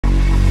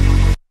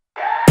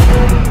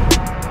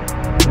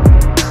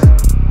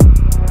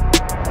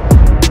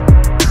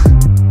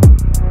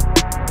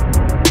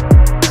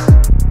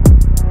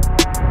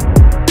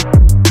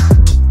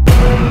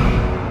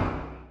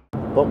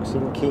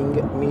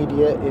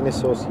here in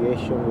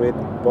association with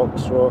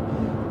Box Row.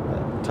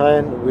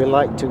 Tyan, we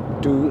like to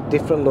do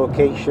different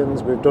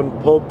locations. We've done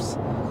pubs,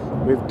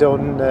 we've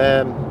done,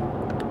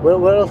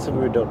 where else have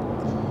we done?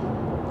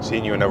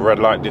 Seen you in a red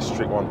light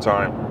district one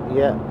time.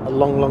 Yeah, a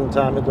long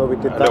time ago we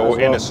did that. A little as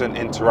well. innocent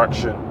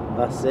interaction.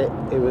 That's it.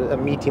 It was a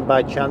meeting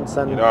by chance,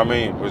 and you know what I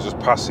mean? It was just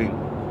passing.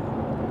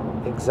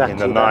 Exactly. In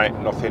the night,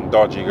 nothing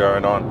dodgy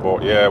going on.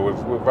 But yeah,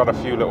 we've had a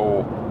few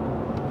little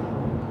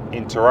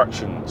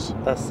interactions.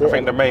 That's it. I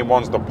think the main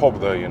one's the pub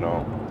though, you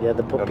know. Yeah,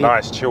 the pub. The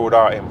nice chilled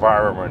out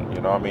environment,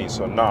 you know what I mean?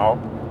 So now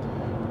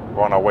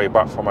we're on our way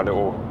back from a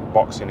little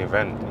boxing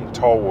event in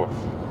Tolworth.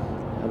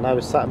 And I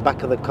was sat in the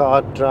back of the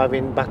car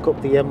driving back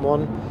up the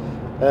M1.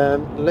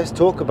 Let's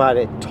talk about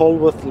it.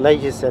 Tolworth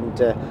Leisure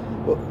Centre.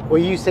 Were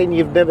you saying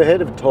you've never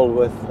heard of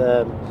Tolworth?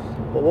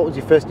 What was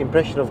your first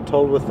impression of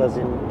Tolworth as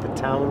in the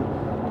town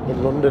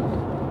in London?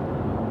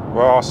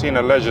 Well, I've seen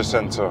a leisure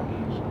centre.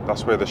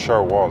 That's where the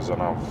show was,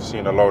 and I've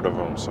seen a load of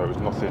them, so it was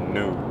nothing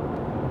new.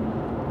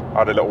 I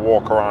had a little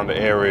walk around the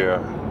area,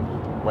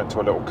 went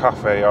to a little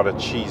cafe, had a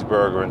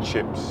cheeseburger and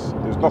chips.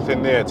 There was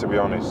nothing there, to be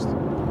honest.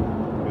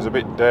 It was a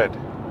bit dead.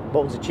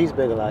 What was the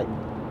cheeseburger like?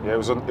 Yeah, it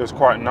was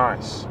quite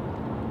nice.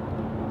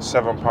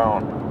 £7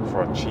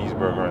 for a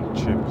cheeseburger and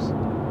chips.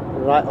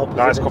 Right opposite.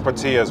 Nice cup of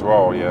tea as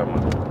well, yeah,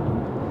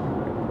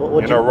 man.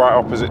 What you know, right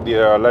opposite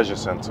the leisure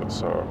centre,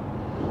 so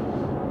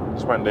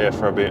just went there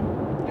for a bit,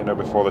 you know,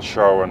 before the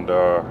show, and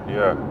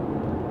yeah.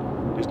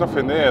 There's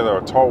nothing there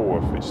though,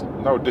 Tolworth. It's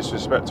no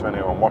disrespect to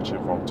anyone watching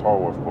from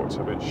Tolworth, but it's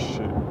a bit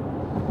shit.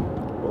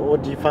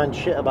 What do you find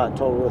shit about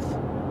Tolworth?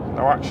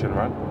 No action,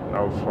 man.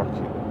 No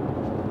fucking...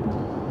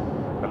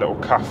 A little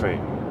cafe,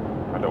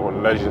 a little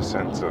leisure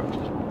centre.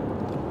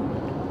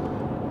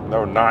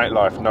 No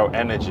nightlife, no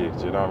energy,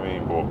 do you know what I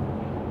mean? But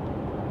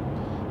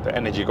the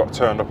energy got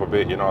turned up a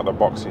bit, you know, at the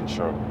boxing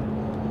show.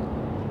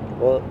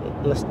 Well,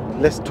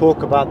 let's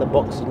talk about the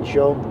boxing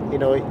show. You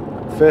know,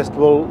 first of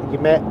all, you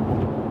met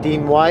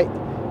Dean White.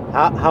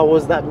 How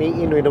was that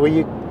meeting? You know, were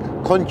you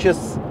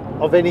conscious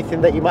of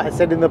anything that you might have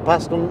said in the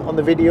past on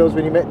the videos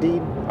when you met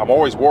Dean? I'm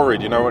always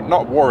worried, you know,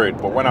 not worried,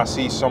 but when I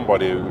see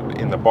somebody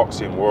in the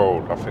boxing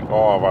world, I think,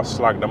 oh, have I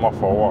slagged them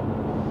off or what?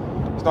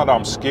 It's not that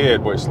I'm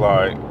scared, but it's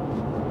like,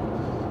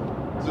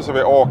 it's just a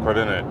bit awkward,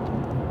 isn't it?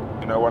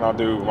 You know, when I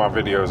do my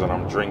videos and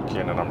I'm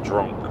drinking and I'm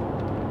drunk, I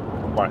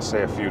might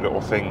say a few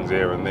little things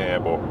here and there,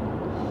 but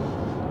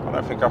I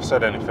don't think I've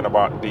said anything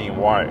about Dean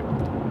White.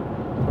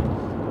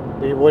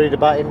 Are you worried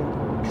about him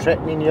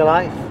threatening your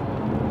life?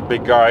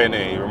 Big guy,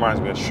 innit? He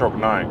reminds me of Suge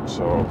Knight,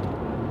 so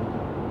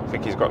I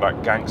think he's got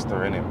that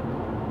gangster in him.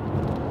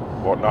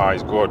 But nah,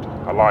 he's good.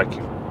 I like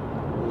him.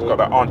 He's got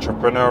that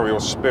entrepreneurial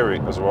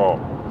spirit as well.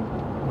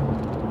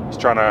 He's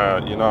trying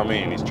to, you know what I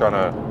mean? He's trying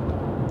to,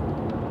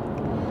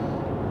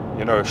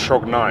 you know,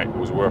 Suge Knight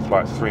was worth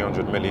like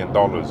 $300 million,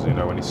 you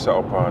know, when he set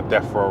up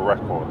Death Row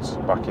Records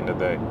back in the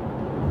day.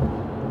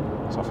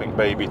 So I think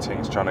Baby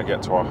Ting's trying to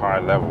get to a high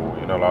level,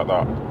 you know, like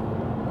that.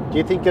 Do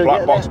you think he'll Black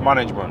get Box there?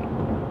 Management.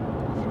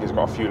 I think he's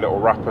got a few little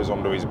rappers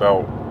under his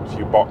belt, a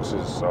few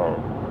boxers, so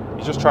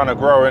he's just trying to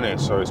grow in it,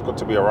 so it's good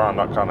to be around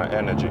that kind of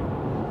energy.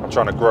 I'm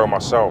trying to grow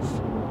myself.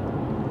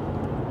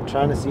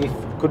 Trying to see if,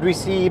 could we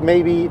see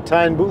maybe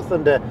Tyan Booth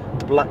under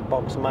Black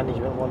Box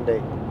Management one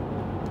day?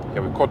 Yeah,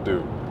 we could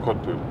do. I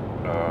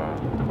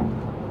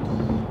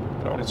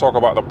don't want to talk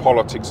about the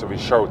politics of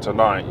his show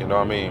tonight, you know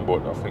what I mean?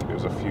 But I think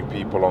there's a few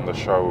people on the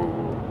show who,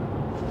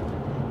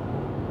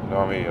 you know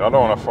what I mean? I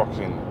don't want to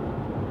fucking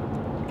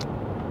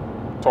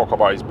talk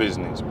about his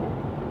business, but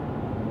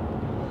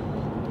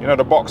you know,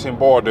 the boxing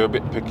board, they're a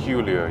bit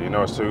peculiar, you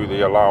know, as to who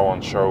they allow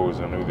on shows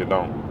and who they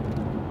don't.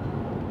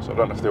 So I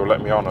don't know if they'll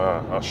let me on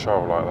a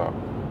show like that.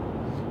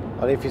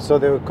 And if you saw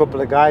there were a couple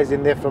of guys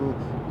in there from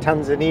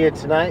Tanzania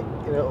tonight,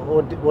 you know,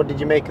 what did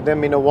you make of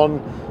them? You know,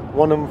 one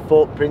of them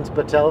fought Prince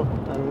Patel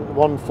and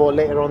one fought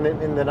later on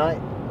in the night.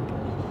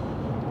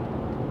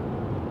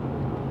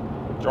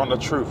 Do you want the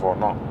truth or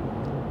not?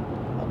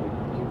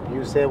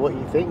 You say what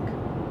you think.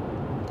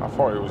 I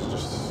thought it was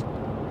just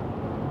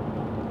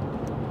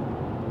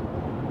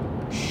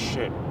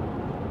shit.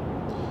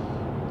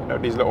 You know,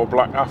 these little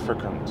black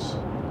Africans,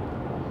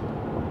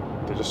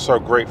 they're just so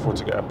grateful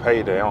to get a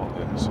payday, aren't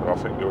they? So I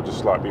think they'll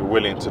just like be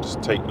willing to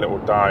just take little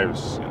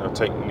dives, you know,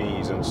 take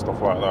knees and stuff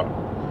like that.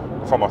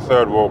 From a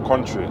third world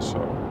country, so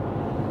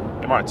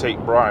they might take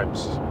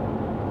bribes,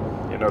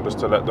 you know, just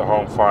to let the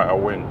home fighter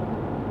win.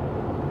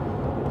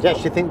 Do you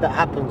actually think that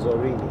happens, or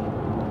really?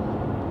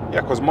 Yeah,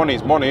 because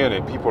money's money,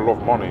 innit? People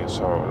love money,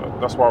 so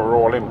that's why we're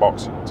all in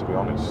boxing, to be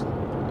honest,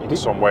 in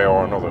some way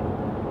or another.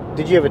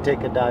 Did you ever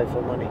take a dive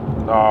for money?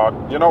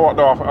 No, you know what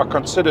though, I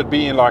considered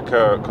being like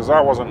because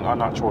I wasn't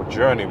an actual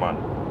journeyman.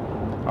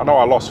 I know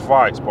I lost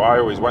fights, but I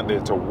always went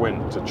there to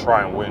win, to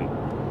try and win.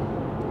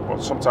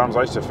 But sometimes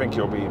I used to think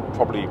it'll be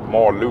probably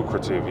more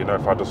lucrative, you know,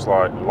 if I just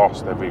like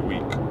lost every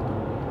week.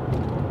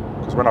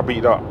 Because when I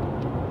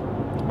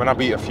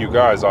beat a few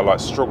guys, I like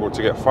struggled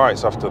to get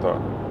fights after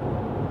that.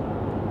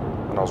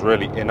 And I was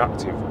really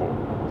inactive, but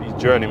these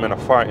journeymen are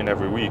fighting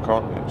every week,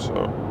 aren't they? So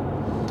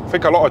I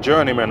think a lot of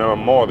journeymen earn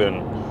more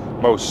than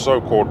most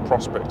so-called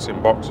prospects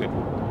in boxing.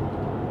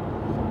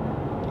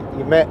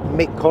 You met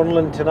Mick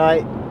Conlan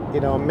tonight. You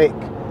know, Mick,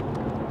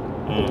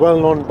 a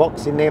well-known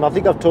boxing name. I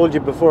think I've told you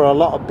before, a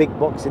lot of big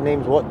boxing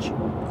names watch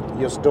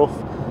your stuff,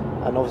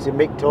 and obviously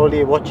Mick told you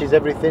he watches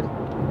everything.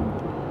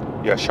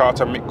 Yeah, shout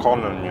out to Mick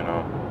Conlan, you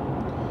know.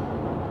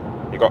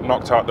 He got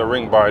knocked out the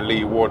ring by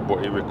Lee Wood,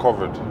 but he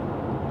recovered.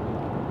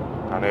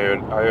 And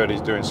I heard he's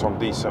doing some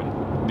decent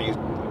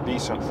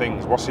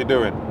things. What's he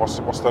doing?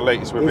 What's the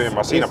latest with him?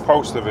 I seen a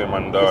post of him,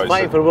 and he's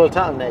fighting for a world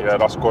title next. Yeah,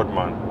 that's good,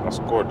 man. That's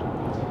good.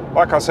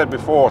 Like I said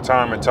before,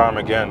 time and time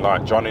again,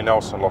 like Johnny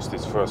Nelson lost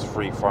his first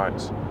 3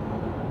 fights.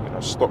 You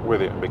know, stuck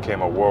with it and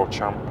became a world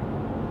champ.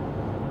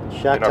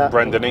 Shout out.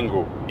 Brendan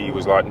Ingle, he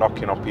was like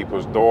knocking on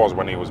people's doors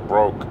when he was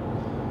broke,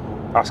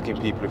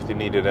 asking people if they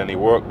needed any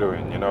work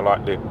doing. You know,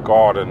 like the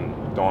garden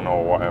done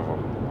or whatever.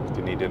 If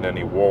they needed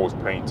any walls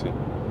painted.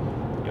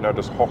 You know,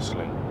 just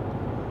hustling.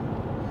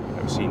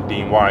 I've seen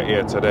Dean White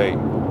here today.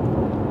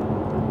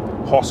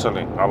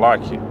 Hustling, I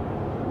like it.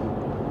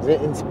 Has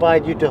it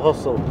inspired you to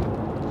hustle?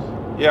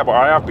 Yeah, but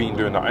I have been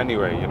doing that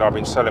anyway. You know, I've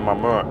been selling my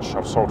merch.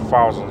 I've sold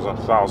thousands and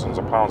thousands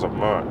of pounds of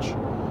merch.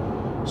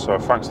 So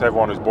thanks to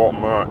everyone who's bought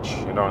merch,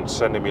 you know, and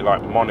sending me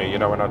like money, you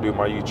know, when I do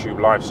my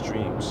YouTube live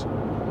streams.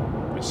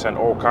 We send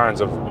all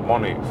kinds of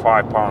money,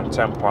 £5,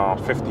 £10,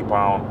 £50,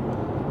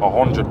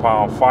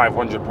 £100,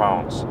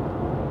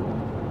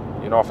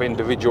 £500. You know, for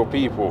individual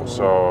people.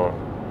 So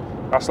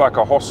that's like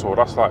a hustle.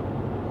 That's like,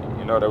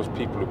 you know, those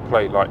people who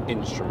play like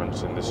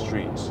instruments in the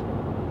streets.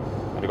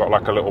 And they got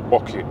like a little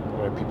bucket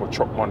where people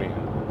chuck money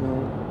in.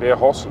 They're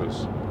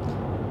hustlers.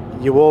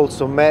 You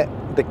also met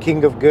the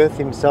king of girth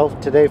himself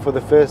today for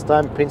the first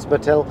time, Prince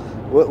Patel.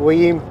 Were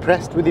you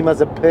impressed with him as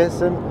a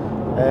person?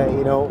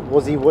 You know,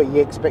 was he what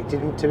you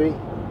expected him to be?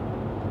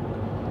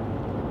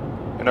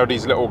 You know,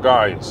 these little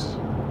guys,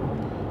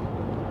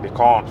 they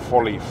can't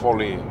fully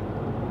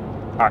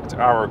act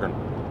arrogant,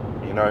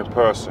 you know, in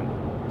person.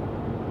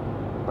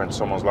 When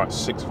someone's like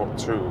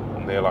 6'2"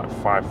 and they're like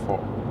 5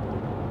 foot.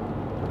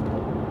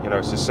 You know,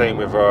 it's the same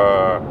with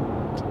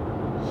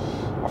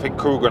I think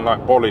Coogan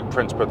like bullied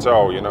Prince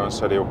Patel, you know, and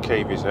said he'll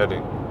cave his head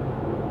in.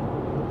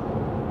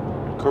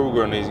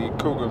 Coogan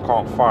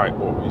can't fight,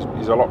 but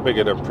he's a lot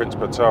bigger than Prince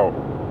Patel.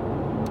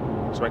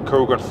 So when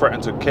Coogan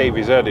threatened to cave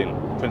his head in,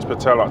 Prince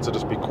Patel had to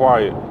just be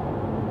quiet.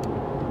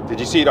 Did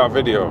you see that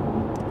video?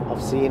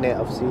 I've seen it.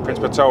 Prince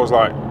Patel was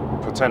like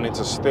pretending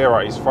to stare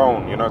at his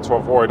phone, you know, to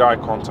avoid eye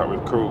contact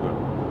with Coogan.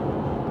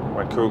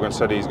 When Coogan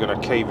said he's going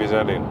to cave his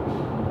head in.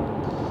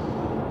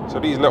 So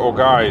these little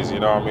guys, you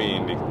know what I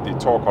mean, they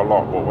talk a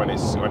lot, but when it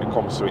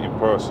comes to it in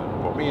person.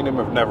 But me and him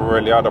have never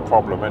really had a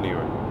problem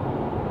anyway.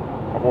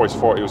 I've always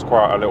thought he was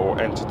quite a little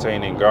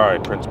entertaining guy,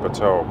 Prince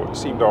Patel, but he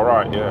seemed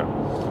alright, yeah.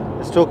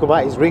 Let's talk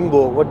about his ring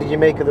walk. What did you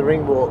make of the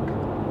ring walk?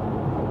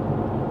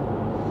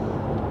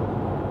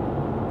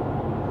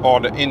 Oh,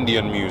 the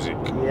Indian music.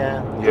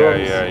 Yeah.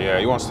 Yeah.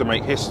 He wants to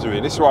make history.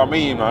 This is what I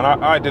mean, man.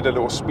 I did a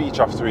little speech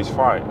after his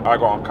fight. I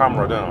got on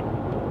camera, didn't I?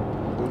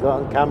 You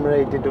got on camera,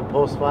 you did a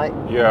post-fight?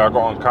 Yeah, I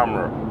got on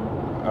camera.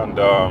 And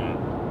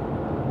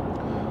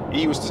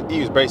he was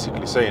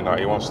basically saying that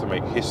he wants to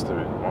make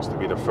history. He wants to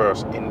be the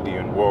first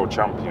Indian world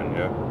champion,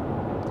 yeah?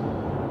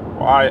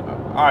 Well,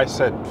 I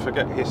said,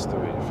 forget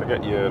history,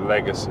 forget your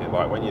legacy.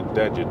 Like, when you're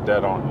dead,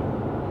 aren't you?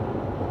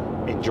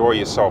 Enjoy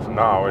yourself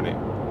now, innit?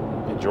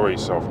 Enjoy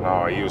yourself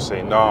now. He was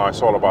saying, no,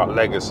 it's all about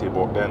legacy,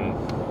 but then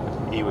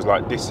he was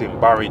like dissing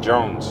Barry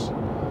Jones.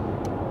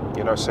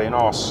 You know, saying,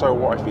 oh, so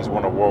what if he's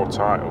won a world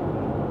title?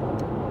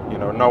 You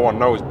know, no one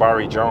knows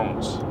Barry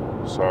Jones,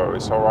 so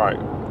it's all right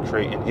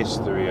creating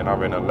history and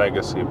having a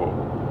legacy, but,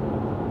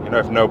 you know,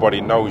 if nobody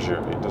knows you,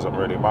 it doesn't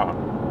really matter.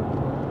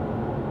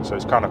 So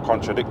he's kind of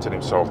contradicting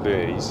himself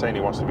there. He's saying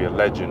he wants to be a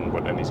legend,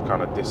 but then he's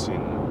kind of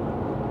dissing.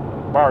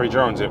 Barry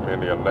Jones isn't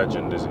really a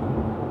legend, is he?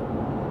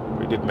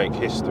 But he did make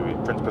history.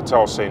 Prince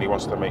Patel's saying he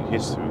wants to make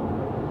history.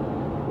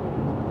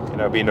 You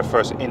know, being the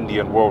first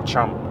Indian world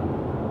champ.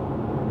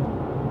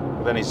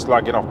 But then he's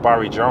slagging off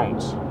Barry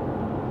Jones,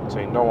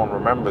 saying no one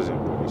remembers him,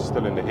 but he's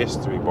still in the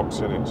history books,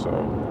 isn't he? So,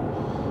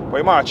 but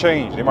he might have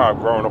changed. He might have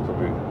grown up a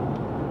bit.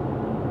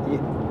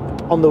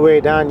 On the way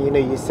down, you know,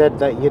 you said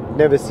that you'd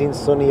never seen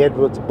Sonny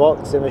Edwards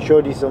box, and I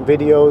showed you some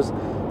videos.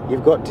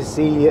 You've got to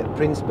see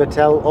Prince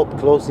Patel up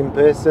close in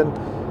person.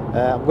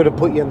 I'm going to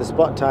put you on the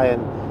spot,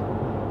 Tyan.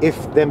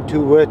 If them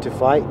two were to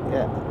fight,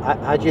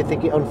 how do you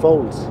think it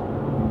unfolds?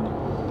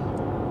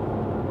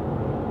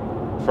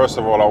 First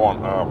of all, I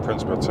want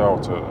Prince Patel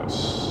to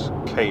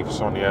cave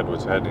Sonny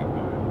Edwards' head in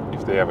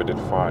if they ever did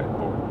fight.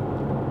 But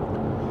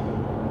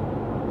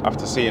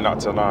after seeing that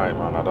tonight,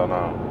 man, I don't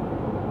know.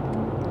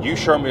 You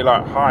show me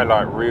like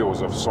highlight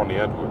reels of Sonny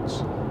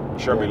Edwards. You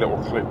show me little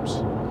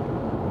clips.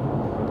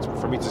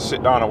 For me to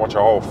sit down and watch a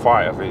whole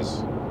fight of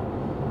his,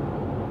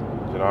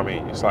 you know what I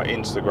mean? It's like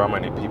Instagram,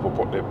 and people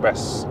put their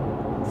best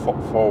foot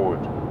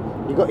forward.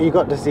 You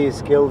got to see his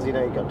skills, you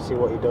know. You got to see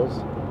what he does.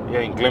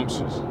 Yeah, in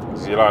glimpses.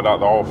 Is he like that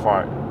the whole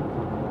fight?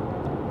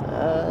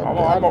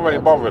 I'm not really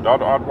bothered.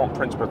 I'd want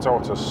Prince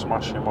Patel to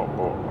smash him up,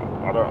 but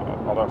I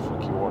don't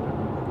think he would.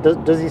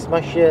 Does he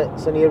smash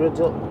Sonny Edwards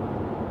up?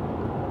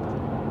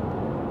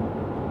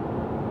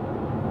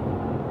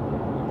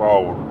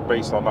 Well,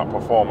 based on that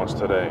performance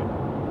today,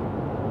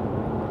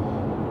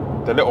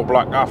 the little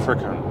black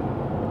African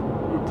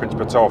who Prince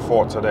Patel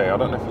fought today, I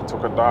don't know if he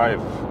took a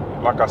dive.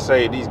 Like I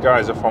say, these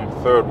guys are from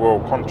third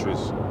world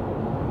countries.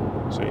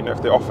 So, you know,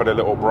 if they offered a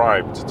little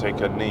bribe to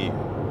take a knee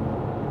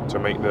to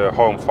make the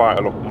home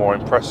fighter look more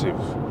impressive,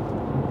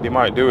 they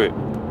might do it,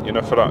 you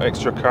know, for that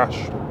extra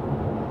cash.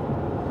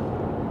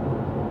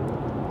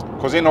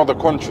 Because in other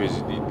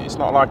countries, it's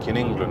not like in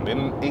England.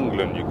 In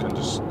England, you can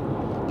just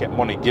get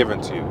money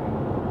given to you.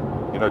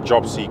 You know,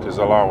 job seekers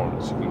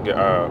allowance. You can get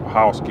a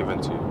house given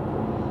to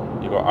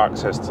you. You got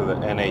access to the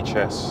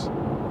NHS.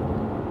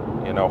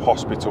 You know,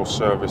 hospital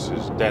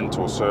services,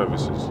 dental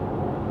services.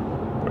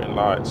 But in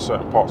like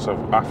certain parts of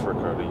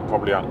Africa, you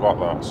probably haven't got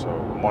that. So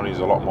money is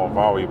a lot more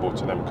valuable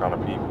to them kind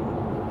of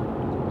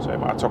people. So you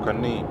might have took a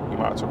knee. You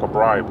might have took a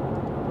bribe.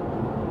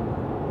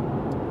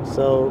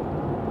 So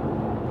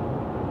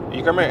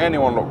you can make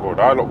anyone look good.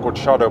 I look good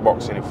shadow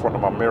boxing in front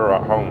of my mirror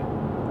at home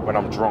when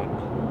I'm drunk.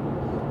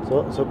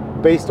 So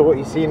based on what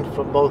you've seen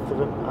from both of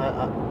them,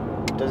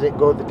 does it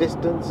go the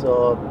distance,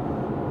 or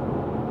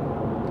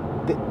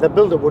the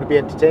build-up would be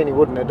entertaining,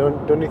 wouldn't it?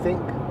 Don't you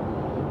think?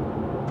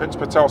 Prince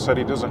Patel said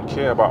he doesn't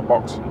care about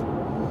boxing.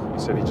 He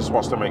said he just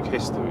wants to make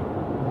history.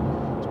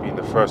 He's being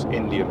the first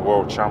Indian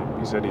world champ.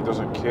 He said he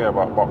doesn't care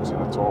about boxing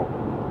at all.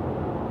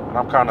 And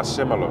I'm kind of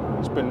similar.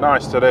 It's been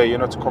nice today, you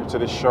know, to come to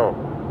this show.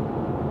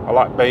 I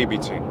like Baby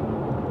Ting.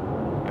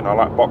 You know, I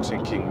like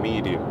Boxing King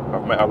Media.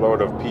 I've met a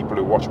load of people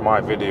who watch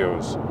my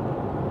videos,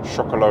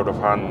 shook a load of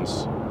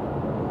hands.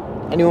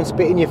 Anyone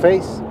spit in your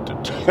face?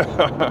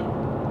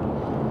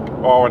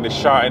 Oh, and they're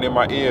shouting in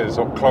my ears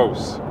up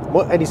close.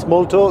 What? Any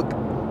small talk?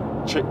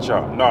 Chit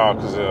chat? No,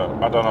 because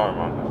I don't know,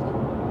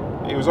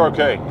 man. He was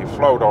okay. He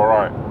flowed all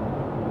right.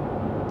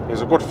 It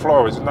was a good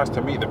flow. It's nice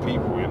to meet the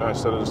people, you know,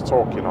 instead of just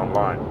talking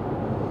online.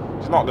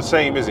 It's not the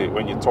same, is it,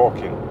 when you're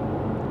talking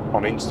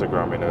on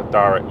Instagram in a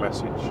direct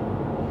message?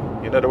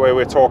 You know, the way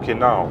we're talking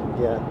now.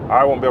 Yeah.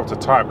 I won't be able to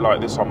type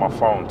like this on my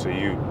phone to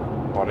you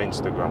on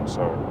Instagram,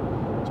 so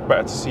it's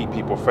better to see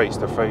people face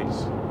to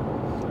face.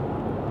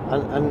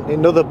 And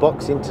in other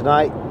boxing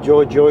tonight,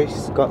 Joe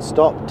Joyce got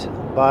stopped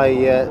by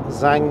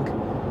Zhang,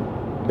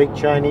 big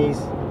Chinese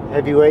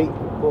heavyweight.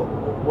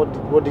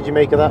 What did you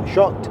make of that?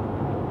 Shocked?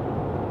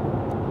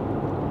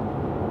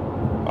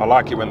 I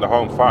like it when the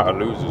home fighter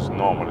loses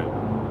normally.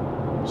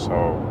 So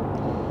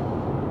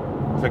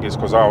I think it's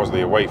because I was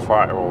the away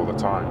fighter all the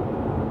time.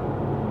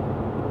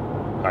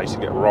 I used to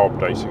get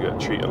robbed, I used to get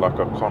treated like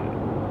a cunt.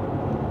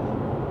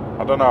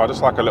 I don't know, I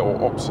just like a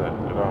little upset,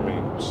 you know what I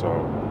mean? So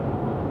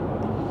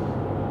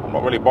I'm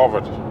not really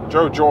bothered.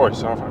 Joe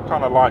Joyce, I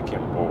kind of like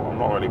him, but I'm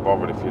not really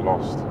bothered if he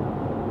lost.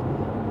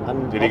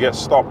 And did he get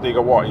stopped? Did he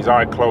get what? His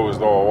eye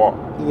closed or what?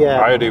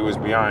 Yeah. I heard he was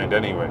behind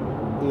anyway.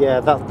 Yeah,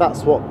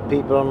 that's what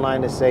people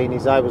online are saying.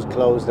 His eye was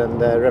closed and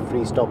the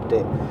referee stopped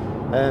it.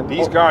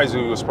 These guys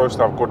who were supposed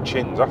to have good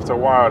chins, after a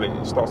while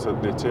it starts to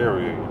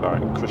deteriorate,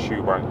 like Chris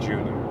Eubank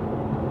Jr.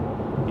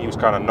 He was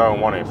kind of known,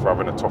 wasn't he, for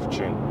having a tough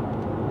chin.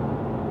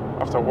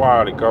 After a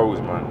while it goes,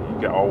 man.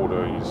 You get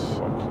older, he's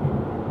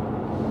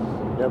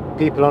like...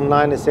 people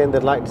online are saying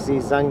they'd like to see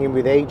Zhang in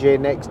with AJ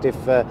next if,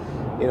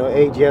 you know,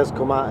 AJ has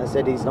come out and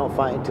said he's not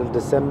fighting till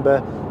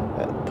December,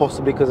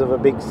 possibly because of a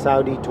big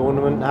Saudi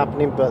tournament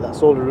happening, but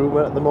that's all a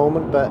rumour at the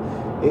moment. But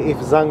if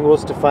Zhang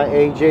was to fight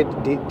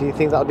AJ, do you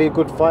think that would be a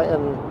good fight?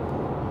 And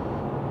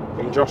I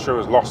think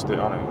Joshua's lost it,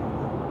 hasn't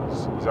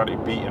he? He's had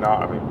it beaten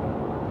out of him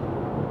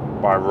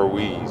by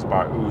Ruiz,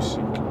 by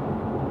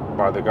Usyk,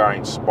 by the guy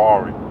in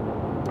sparring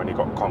when he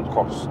got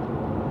concussed.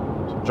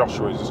 So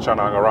Joshua is just trying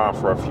to hang around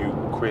for a few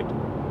quid.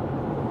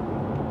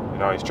 You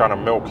know, he's trying to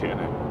milk it,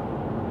 innit?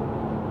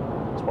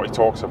 That's what he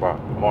talks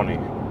about, money.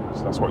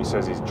 So that's what he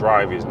says his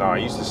drive is now.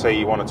 He used to say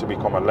he wanted to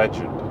become a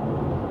legend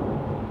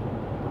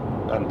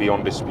and be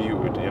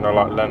undisputed, you know,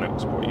 like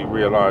Lennox, but he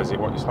realised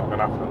it's not going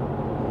to happen.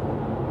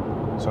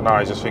 So now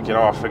he's just thinking,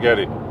 oh, forget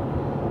it.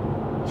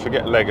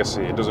 Forget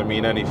legacy, it doesn't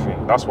mean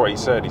anything. That's what he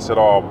said. He said,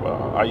 oh,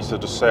 I used to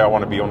just say I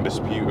want to be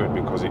undisputed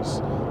because it's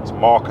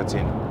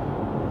marketing,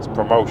 it's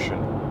promotion.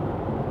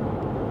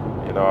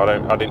 You know,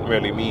 I didn't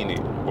really mean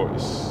it, but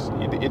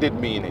he did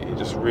mean it. He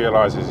just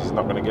realises he's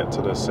not going to get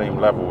to the same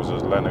levels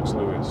as Lennox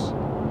Lewis.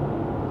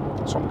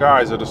 Some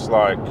guys are just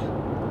like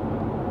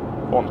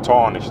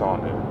untarnished,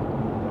 aren't they?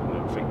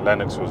 I think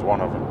Lennox was one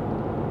of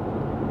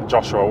them.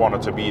 Joshua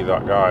wanted to be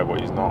that guy,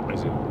 but he's not,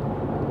 is he?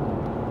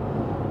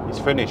 He's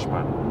finished,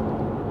 man.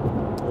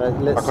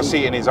 I could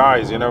see it in his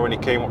eyes, you know, when he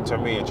came up to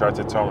me and tried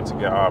to tell me to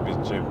get out of his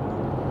gym.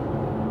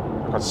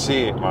 I could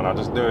see it, man. I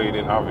just knew he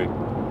didn't have it.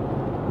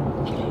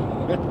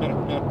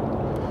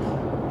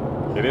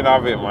 He didn't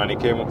have it, man. He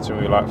came up to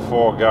me like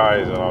 4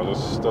 guys, and I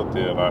just stood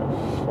there like,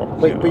 fuck.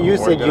 But you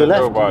said you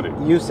left.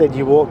 You said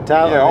you walked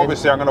out. Yeah,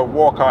 obviously I'm gonna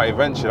walk out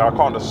eventually. I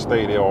can't just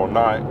stay there all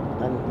night.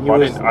 And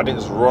I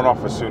didn't just run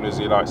off as soon as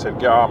he like said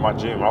get out of my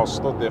gym. I was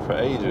stood there for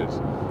ages.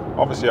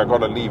 Obviously I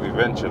gotta leave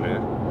eventually.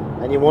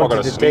 And you I'm not wanted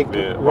gonna to sleep take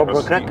there. I'm Rob not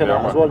gonna sleep McCracken there, out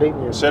am as I? well,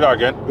 didn't you? Say that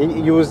again.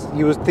 You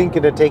was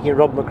thinking of taking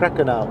Rob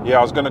McCracken out. Yeah,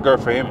 I was gonna go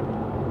for him.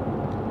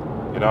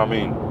 You know what I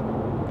mean?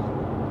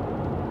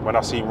 When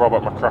I seen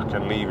Robert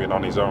McCracken leaving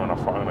on his own, I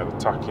thought I'm gonna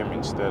attack him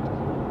instead.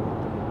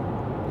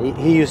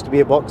 He used to be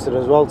a boxer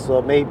as well,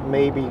 so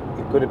maybe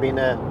it could have been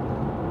a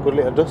good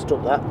little dust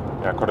up that.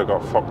 Yeah, I could have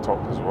got fucked up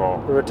as well.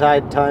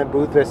 Retired Tyan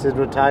Booth versus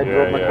retired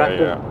Rob McCracken.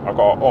 Yeah. I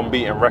got an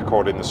unbeaten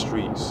record in the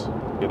streets,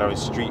 you know, in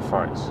street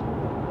fights.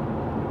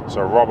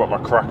 So Robert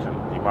McCracken,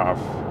 he might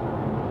have.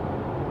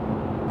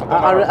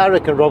 I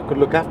reckon Rob could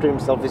look after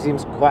himself. He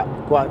seems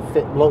quite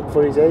fit bloke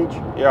for his age.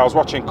 Yeah, I was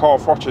watching Carl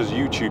Froch's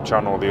YouTube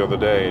channel the other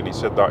day, and he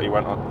said that he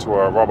went to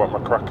a Robert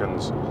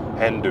McCracken's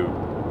hen do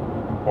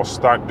or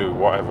stag do,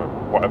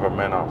 whatever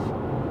men have.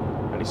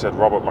 And he said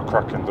Robert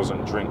McCracken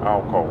doesn't drink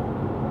alcohol.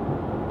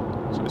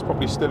 So he's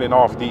probably still in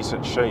half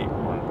decent shape,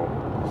 man, but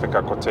I think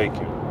I could take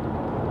him.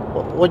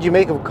 What do you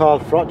make of Carl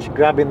Froch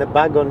grabbing the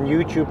bag on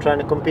YouTube trying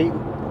to compete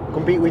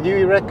with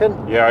you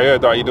reckon? Yeah, I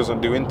heard that he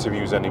doesn't do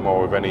interviews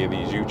anymore with any of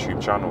these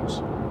YouTube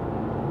channels.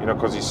 You know,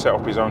 because he's set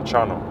up his own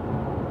channel.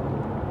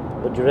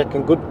 What do you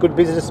reckon? Good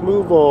business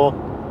move or?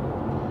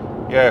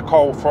 Yeah,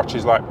 Carl Froch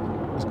is like,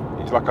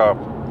 he's like a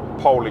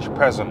Polish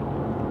peasant.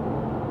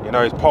 You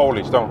know, he's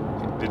Polish,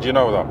 did you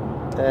know that?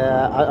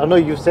 I know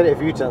you've said it a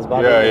few times,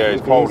 but yeah,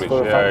 he's Polish.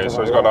 Yeah,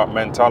 so he's got that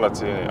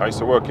mentality. I used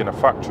to work in a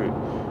factory,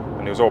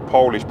 and it was all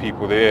Polish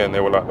people there, and they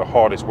were like the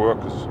hardest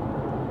workers,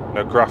 you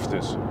know,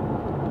 grafters.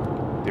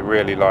 They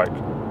really like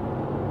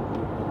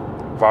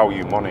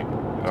value money. You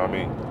know what I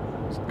mean?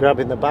 He's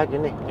grabbing the bag,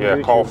 isn't he? Yeah,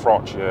 Carl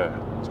Froch. Yeah,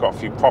 he's got a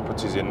few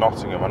properties in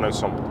Nottingham. I know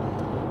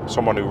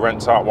someone who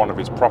rents out one of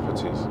his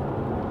properties,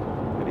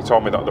 and he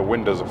told me that the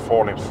windows are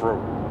falling through.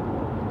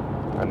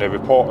 And they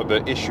reported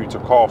the issue to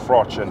Carl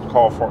Froch, and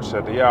Carl Froch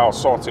said, yeah, I'll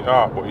sort it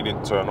out, but he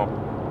didn't turn up.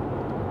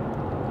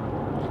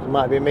 He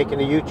might be making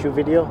a YouTube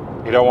video.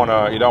 You don't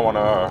wanna, you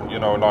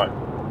know, like,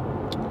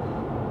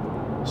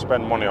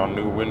 spend money on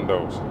new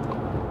windows.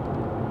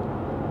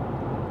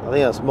 I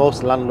think that's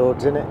most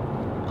landlords, isn't it?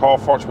 Carl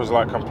Froch was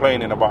like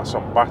complaining about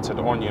some battered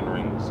onion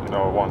rings, you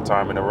know, one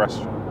time in a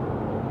restaurant.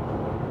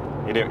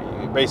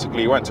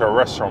 He went to a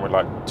restaurant with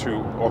like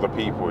 2 other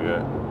people,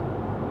 yeah.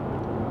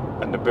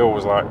 And the bill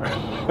was like,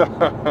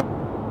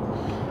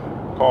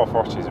 Carl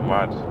Froch is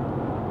mad.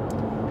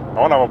 I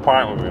want to have a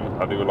pint with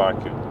him. I do like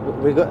him.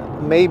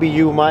 Maybe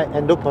you might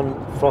end up on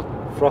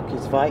Froch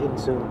is fighting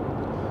soon.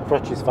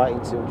 Froch is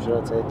fighting soon, should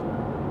I say?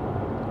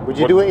 Would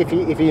you do it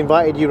if he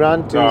invited you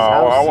round to his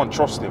house? I won't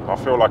trust him. I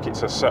feel like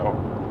it's a setup.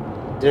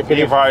 If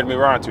he invited me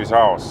round to his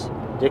house,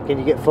 do you reckon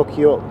you get fuck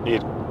you up?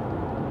 He'd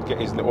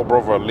get his little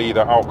brother, leader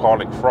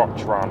alcoholic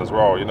Froch round as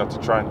well, you know, to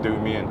try and do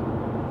me in.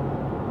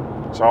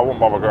 So I wouldn't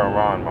bother going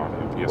around, man.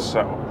 It'd be a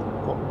setup.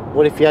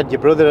 What if you had your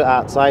brother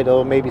outside,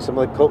 or maybe some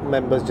of the cult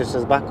members just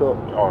as backup?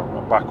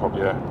 Oh, backup,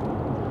 yeah.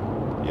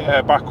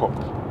 Yeah, backup.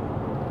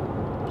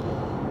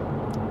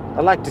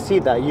 I'd like to see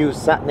that. You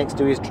sat next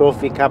to his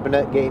trophy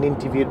cabinet getting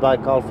interviewed by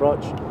Carl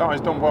Froch. No,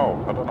 he's done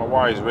well. I don't know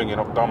why he's ringing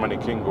up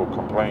Dominic Ingle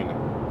complaining.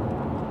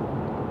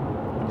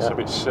 It's a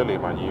bit silly,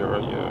 man. You're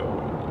a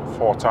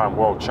 4-time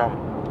world champ. You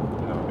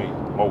know what I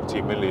mean?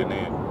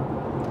 Multi-millionaire.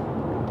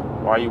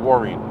 Why are you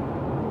worrying?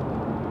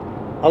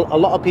 A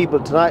lot of people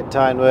tonight,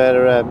 Tyan,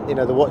 where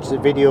they watch the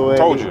video. Where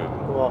Told you.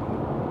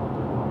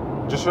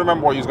 What? Just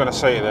remember what you was going to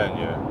say then,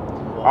 yeah.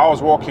 What? I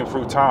was walking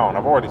through town.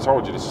 I've already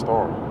told you this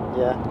story.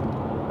 Yeah.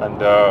 And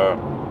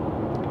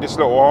this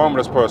little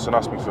homeless person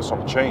asked me for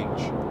some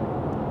change,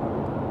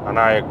 and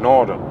I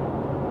ignored them.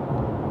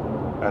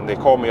 And they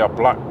called me a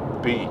black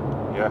bee,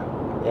 yeah.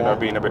 You know,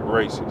 being a bit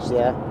racist.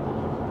 Yeah.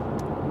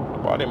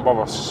 But I didn't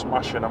bother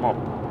smashing them up,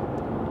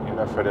 you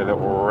know, for their little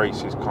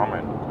racist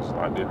comment, because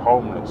like they're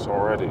homeless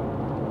already.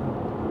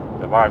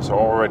 Their lives are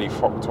already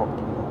fucked up.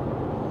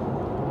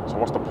 So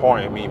what's the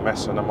point of me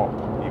messing them up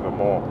even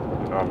more?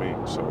 You know what I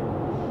mean? So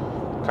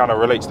it kind of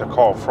relates to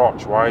Carl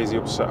Froch. Why is he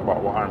upset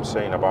about what I'm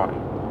saying about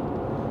him?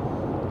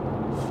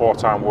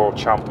 4-time world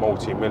champ,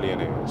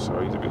 multi-millionaire. So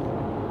he's a bit.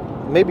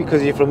 Maybe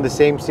because you're from the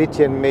same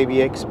city, and maybe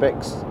he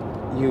expects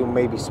you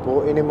maybe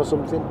sporting him or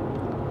something.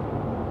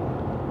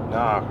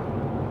 No.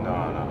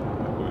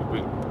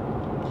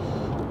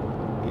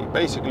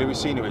 Basically, we've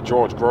seen it with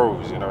George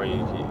Groves. You know,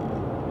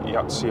 he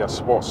had to see a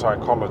sports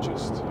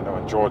psychologist. You know,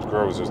 and George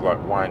Groves was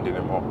like winding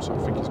him up. So I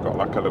think he's got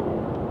like a little.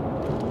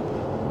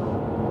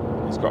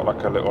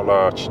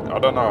 I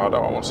don't know. I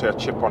don't want to say a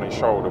chip on his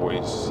shoulder, but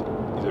he's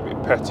a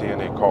bit petty,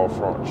 isn't he, Carl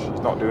Froch?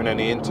 He's not doing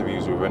any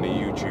interviews with any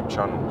YouTube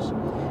channels.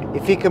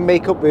 If he can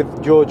make up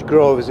with George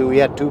Groves, who he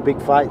had 2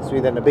 big fights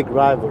with and a big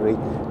rivalry,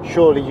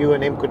 surely you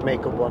and him could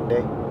make up one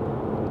day.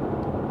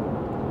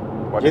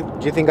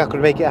 Do you think I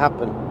could make it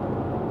happen?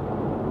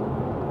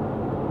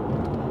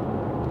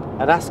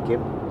 I'd ask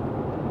him.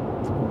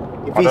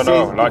 I don't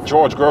know. Like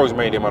George Groves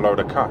made him a load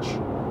of cash.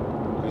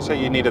 You say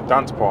you need a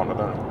dance partner,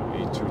 don't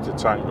you? Two to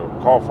tango.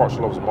 Carl Froch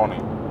loves money.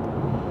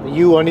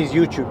 You on his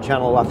YouTube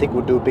channel, I think,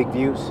 would do big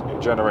views. You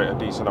generate a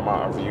decent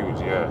amount of views,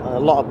 yeah. A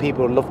lot of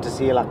people would love to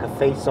see like a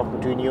face-off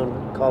between you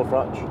and Carl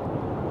Froch.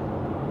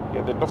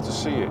 Yeah, they'd love to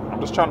see it. I'm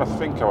just trying to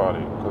think about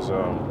it because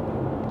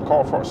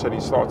Carl Froch said he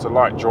started to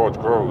like George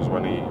Groves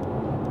when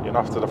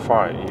after the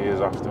fight,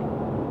 years after.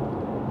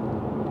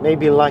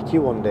 Maybe like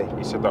you one day.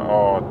 He said that,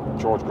 oh,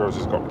 George Groves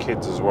has got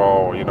kids as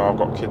well. You know, I've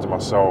got kids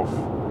myself.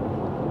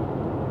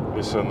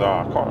 This and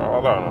that. I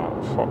don't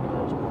know. Fuck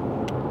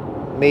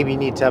knows. Maybe you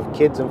need to have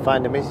kids and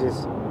find a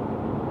missus.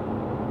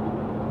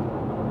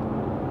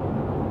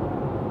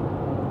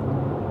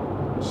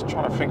 Just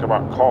trying to think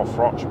about Carl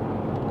Froch.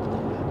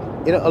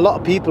 You know, a lot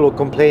of people are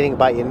complaining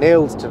about your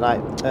nails tonight,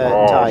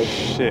 Oh, Ty.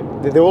 shit.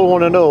 They all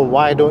want to know,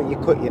 why don't you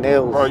cut your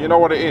nails? Bro, you know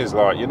what it is?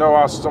 Like, you know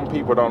how some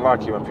people don't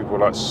like it when people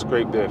like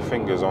scrape their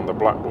fingers on the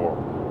blackboard?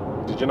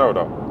 Did you know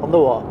that? On the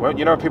what? Well,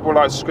 you know people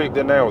like scrape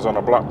their nails on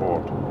a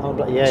blackboard?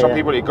 Yeah, Some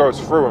people, it goes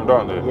through them,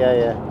 don't they? Yeah,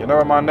 yeah. You know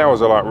when my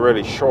nails are like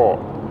really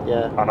short?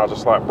 Yeah. And I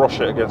just like brush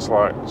it against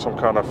like some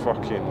kind of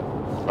fucking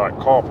like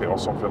carpet or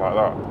something like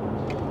that.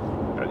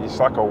 And it's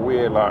like a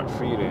weird like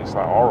feeling. It's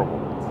like horrible.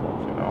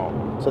 You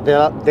know. So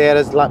they're there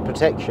as like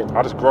protection.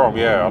 I just grow them.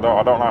 Yeah. I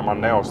don't like my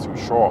nails too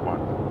short, man.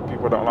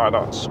 People don't like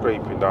that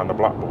scraping down the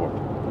blackboard.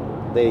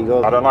 There you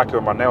go. I don't like it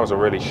when my nails are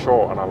really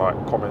short and I like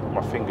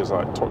my fingers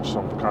like touch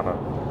some kind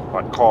of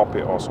like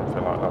carpet or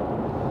something like that.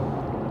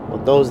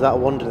 Well, those that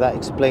wonder, that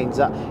explains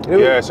that. You know,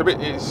 yeah, it's a bit.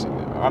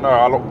 I know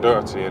I look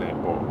dirty in it,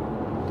 but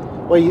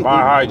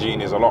my hygiene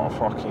is a lot of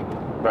fucking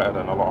better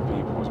than a lot of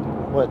people's.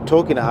 Well,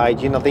 talking of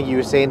hygiene, I think you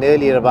were saying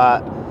earlier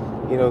about,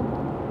 you know,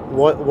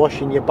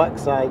 washing your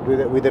backside with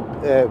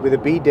a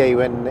bidet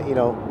when, you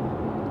know,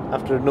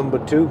 after number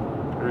 2.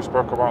 Who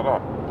spoke about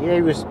that? Yeah,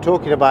 he was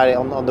talking about it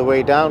on the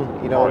way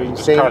down. You know,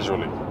 just saying,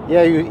 casually.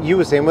 Yeah, you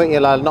were saying, weren't you?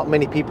 Like, not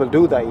many people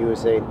do that. You were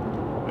saying.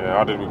 Yeah,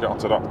 how did we get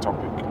onto that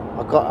topic?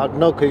 I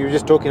know, because you were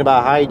just talking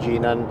about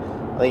hygiene, and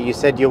I think you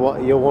said you're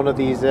one of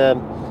these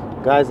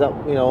guys that,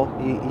 you know,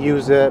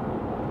 use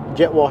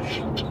jet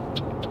wash.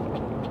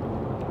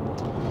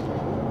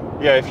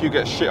 Yeah, if you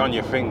get shit on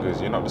your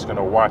fingers, you're not just going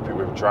to wipe it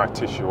with dry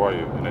tissue, are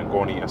you? And then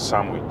go and eat a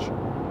sandwich.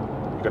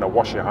 You're going to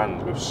wash your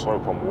hands with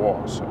soap and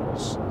water. So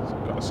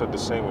I said the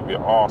same with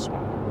your arse,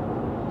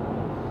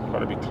 man. Got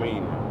to be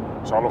clean,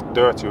 man. So I look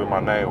dirty with my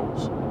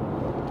nails.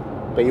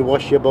 But you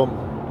wash your bum.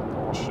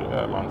 Wash it,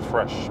 yeah, man,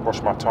 fresh.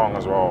 Brush my tongue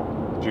as well.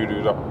 Do you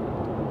do that?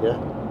 Yeah.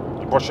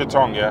 You brush your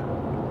tongue, yeah?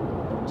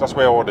 So that's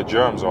where all the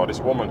germs are. This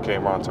woman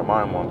came round to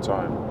mine one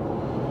time.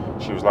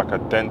 She was like a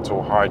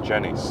dental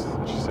hygienist.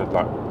 She said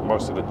like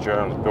most of the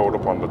germs build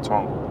up on the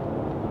tongue.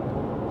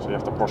 So you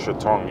have to brush your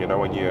tongue, you know,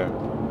 when you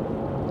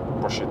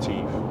brush your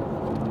teeth.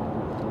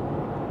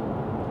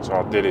 So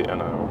I did it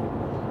and I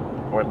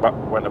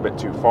went a bit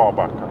too far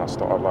back and I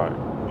started like,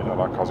 you know,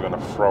 like I was going to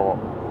throw up.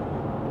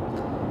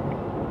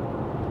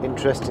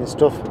 Interesting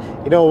stuff.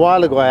 You know, a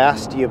while ago I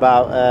asked you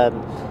about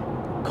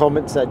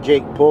comments that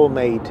Jake Paul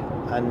made,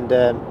 and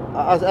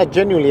I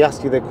genuinely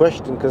asked you the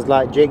question because,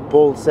 like, Jake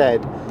Paul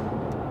said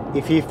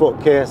if he fought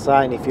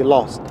KSI and if he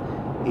lost,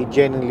 he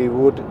genuinely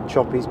would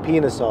chop his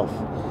penis off.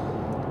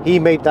 He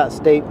made that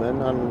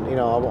statement, and you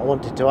know, I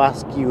wanted to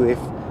ask you if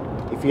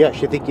you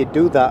actually think he'd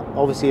do that.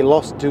 Obviously, he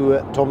lost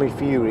to Tommy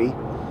Fury.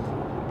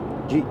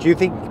 Do you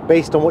think,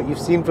 based on what you've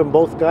seen from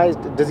both guys,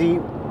 does he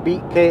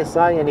beat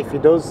KSI? And if he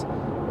does,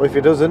 or if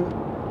he doesn't,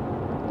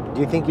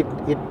 do you think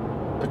he'd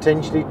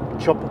potentially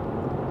chop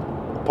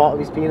a part of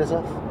his penis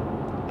off?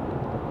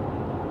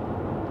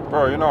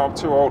 Bro, you know, I'm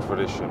too old for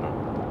this, you know.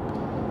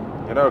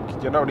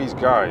 You know these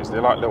guys,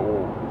 they're like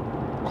little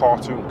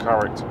cartoon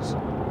characters.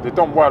 They've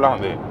done well,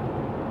 aren't they?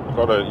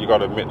 You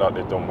gotta admit that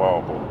they've done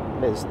well, but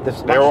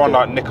they were on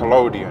like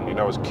Nickelodeon, you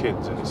know, as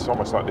kids, and it's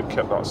almost like they've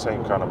kept that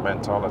same kind of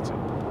mentality.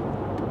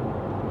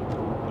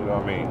 You know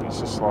what I mean? It's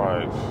just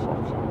like,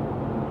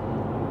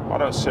 fucking, I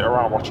don't sit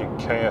around watching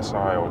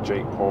KSI or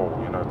Jake Paul,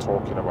 you know,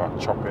 talking about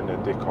chopping their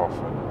dick off.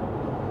 And,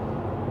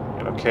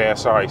 you know,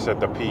 KSI said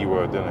the P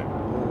word, didn't he?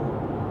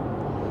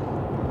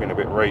 Being a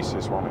bit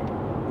racist, wasn't he?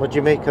 What do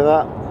you make of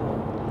that?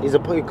 He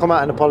come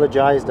out and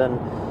apologised, and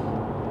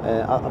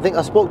I think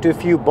I spoke to a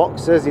few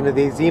boxers. You know,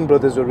 the Zine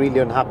brothers were really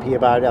unhappy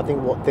about it. I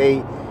think what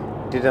they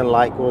didn't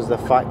like was the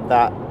fact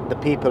that the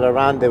people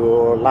around them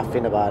were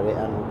laughing about it,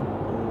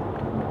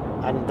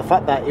 and the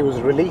fact that it was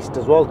released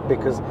as well,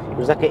 because it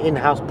was like an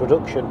in-house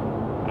production.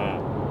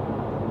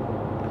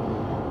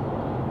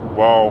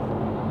 Well,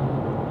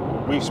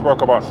 we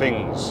spoke about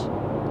things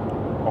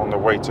on the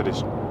way to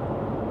this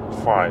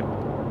fight,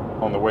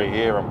 on the way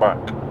here and back.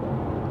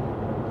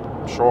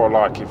 I'm sure,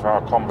 like, if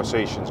our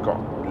conversations got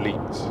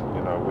leaked,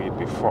 you know, we'd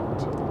be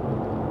fucked.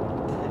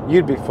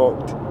 You'd be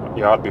fucked.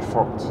 Yeah, I'd be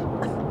fucked.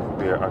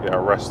 I'd get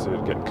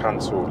arrested, get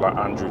cancelled like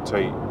Andrew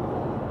Tate,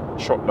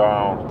 shut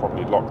down,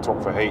 probably locked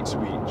up for hate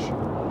speech.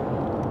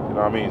 You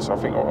know what I mean? So I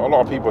think a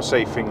lot of people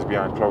say things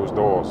behind closed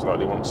doors that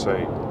they wouldn't say,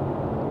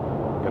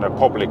 you know,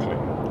 publicly.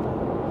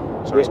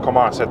 So it's come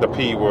out and said the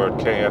P word,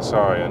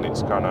 KSI, and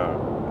it's kind of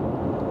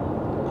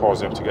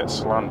caused him to get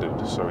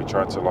slandered. So he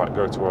tried to like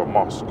go to a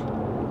mosque,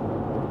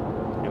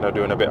 you know,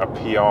 doing a bit of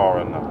PR,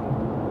 and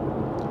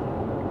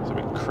it's a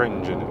bit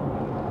cringe, isn't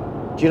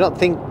it? Do you not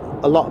think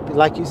a lot,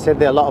 like you said,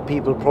 there a lot of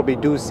people probably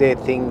do say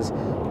things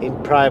in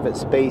private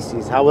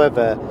spaces.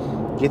 However,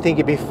 do you think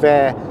it'd be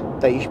fair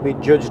that you should be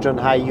judged on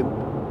how you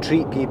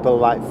treat people,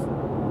 like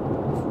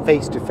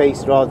face to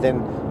face, rather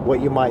than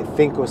what you might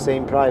think or say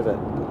in private?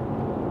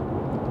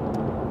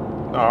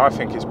 No, I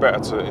think it's better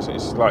to.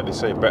 It's like they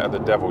say, better the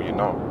devil you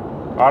know.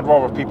 I'd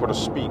rather people to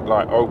speak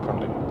like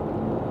openly.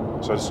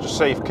 So just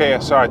say if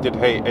KSI did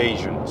hate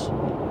Asians,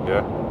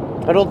 yeah.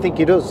 I don't think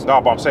he does. No,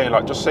 but I'm saying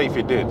like just say if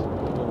he did,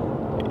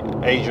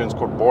 Asians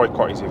could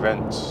boycott his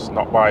events,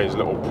 not buy his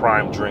little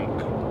prime drink.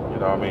 You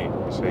know what I mean?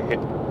 Say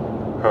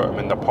hurt him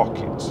in the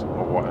pockets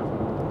or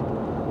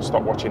whatever.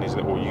 Stop watching his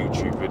little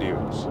YouTube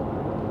videos.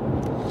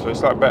 So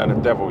it's like better the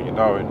devil you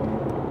know. And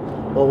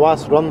well,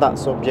 whilst we're on that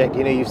subject,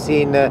 you know, you've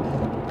seen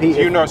Peter.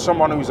 if you know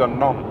someone who's a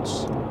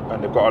nonce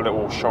and they've got a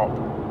little shop,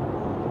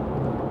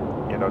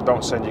 you know,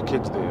 don't send your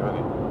kids there,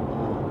 really.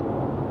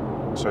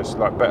 So it's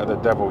like better the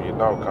devil you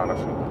know kind of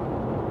thing.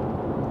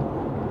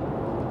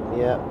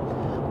 Yeah,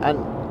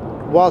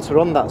 and whilst we're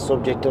on that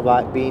subject of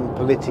like being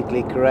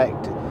politically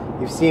correct,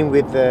 you've seen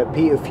with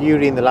Peter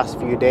Fury in the last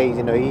few days,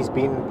 you know, he's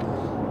been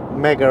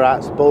mega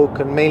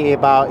outspoken, mainly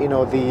about, you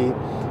know,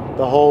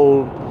 the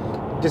whole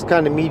just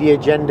kind of media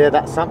agenda,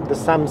 that the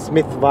Sam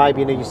Smith vibe.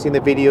 You know, you've seen the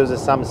videos of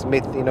Sam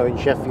Smith, you know, in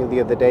Sheffield the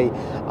other day.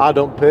 I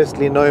don't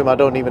personally know him, I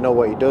don't even know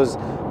what he does,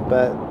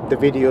 but the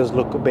videos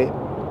look a bit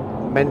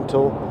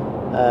mental,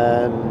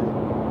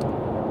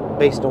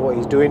 based on what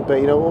he's doing.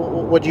 But you know,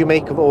 what do you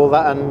make of all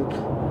that, and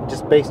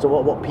just based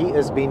on what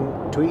Peter's been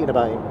tweeting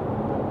about him?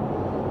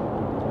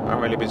 I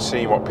haven't really been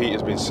seeing what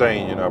Peter's been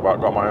saying, you know, but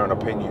I've got my own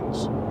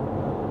opinions.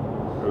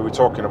 We were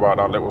talking about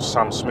that little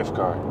Sam Smith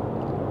guy.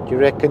 Do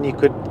you reckon you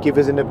could give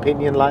us an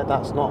opinion like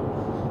that's not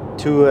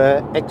too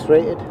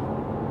X-rated?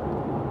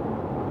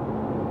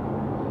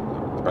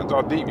 Depends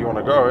how deep you want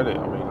to go, innit?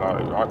 I mean,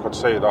 like, I could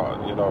say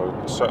that, you know,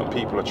 certain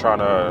people are trying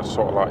to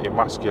sort of like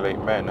emasculate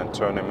men and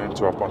turn them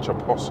into a bunch of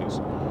pussies.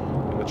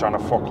 And they're trying to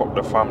fuck up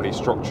the family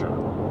structure.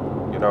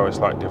 You know, it's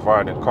like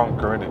divide and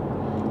conquer, innit?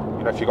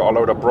 You know, if you got a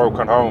load of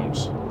broken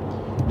homes,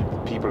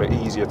 people are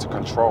easier to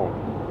control.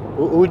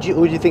 Who do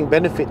you think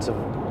benefits of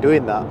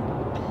doing that?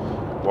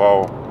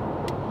 Well,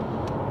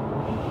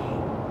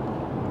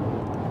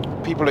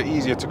 people are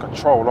easier to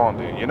control, aren't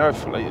they? You know, it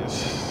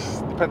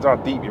depends how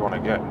deep you want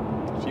to get.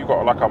 If you've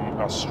got like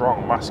a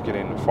strong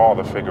masculine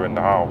father figure in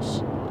the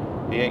house,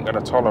 he ain't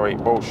gonna tolerate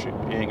bullshit.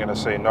 He ain't gonna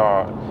say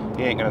nah.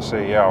 He ain't gonna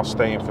say, yeah, I'll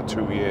stay in for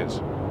 2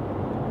 years.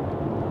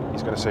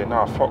 He's gonna say,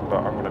 nah, fuck that.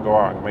 I'm gonna go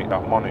out and make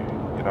that money.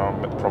 You know,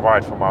 and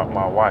provide for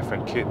my wife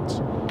and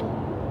kids.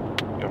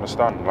 You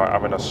understand? Like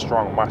having a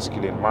strong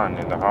masculine man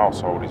in the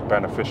household is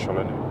beneficial,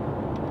 isn't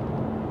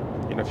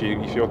it? You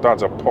know, if your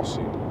dad's a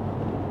pussy,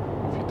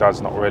 if your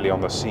dad's not really on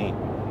the scene,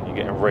 you're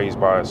getting raised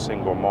by a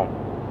single mom.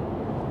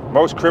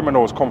 Most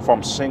criminals come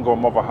from single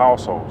mother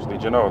households.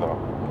 Did you know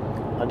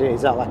that?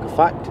 Is that like a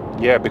fact?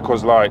 Yeah,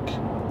 because like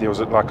there was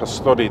like a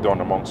study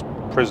done amongst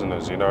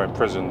prisoners, you know, in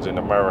prisons in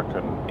America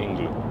and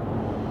England.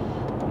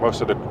 Most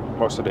of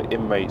the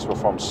inmates were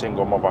from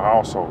single mother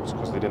households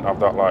because they didn't have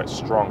that like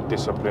strong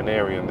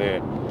disciplinarian there.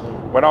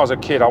 When I was a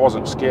kid, I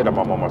wasn't scared of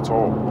my mum at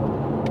all.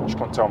 She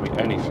couldn't tell me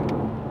anything.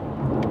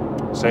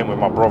 Same with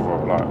my brother.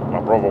 Like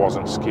my brother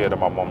wasn't scared of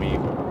my mum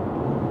either.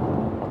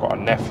 I've got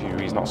a nephew.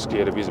 He's not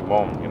scared of his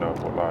mum, you know.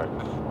 But like,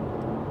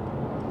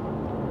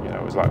 you know,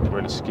 I was like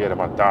really scared of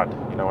my dad,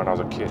 you know, when I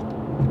was a kid.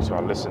 So I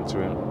listened to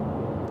him.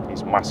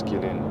 His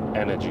masculine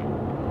energy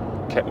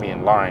kept me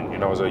in line, you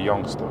know, as a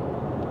youngster.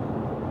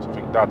 So I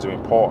think dads are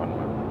important,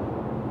 man.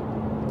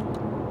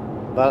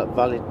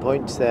 Valid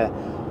points there.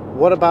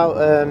 What about,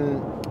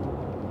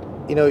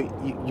 you know,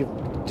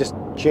 you've just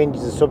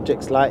changed the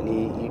subject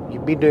slightly.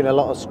 You've been doing a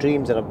lot of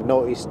streams, and I've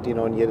noticed, you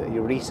know, in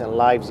your recent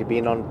lives, you've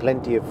been on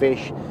Plenty of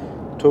Fish,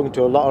 talking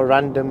to a lot of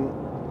random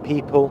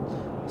people.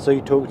 So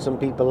you talked to some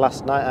people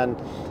last night, and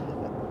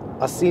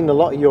I've seen a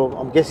lot of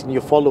I'm guessing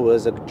your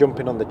followers are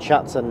jumping on the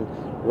chats and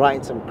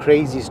writing some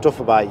crazy stuff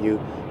about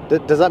you.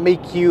 Does that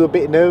make you a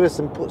bit nervous,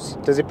 and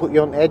does it put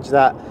you on edge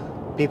that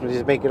people are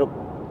just making up,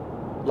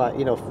 like,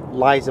 you know,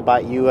 lies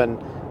about you, and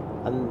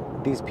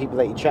these people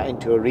that you're chatting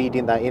to are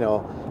reading that, you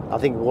know? I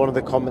think one of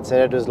the comments I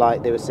read was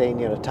like, they were saying,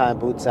 you know, Tyan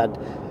Boots had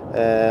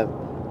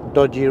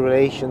dodgy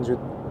relations with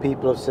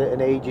people of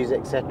certain ages,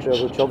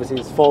 etc., which obviously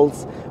is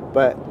false,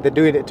 but they're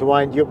doing it to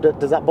wind you up.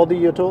 Does that bother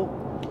you at all?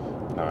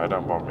 No, it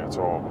don't bother me at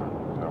all, man.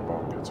 It don't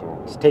bother me at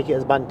all. Just take it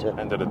as banter.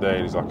 End of the day,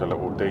 there's like a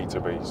little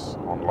database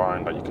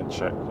online that you can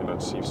check, you know,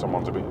 to see if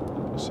someone's a bit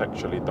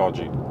sexually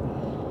dodgy.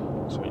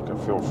 So you can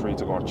feel free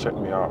to go and check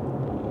me out,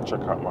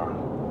 check out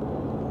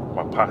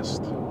my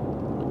past.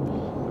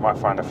 You might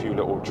find a few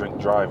little drink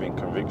driving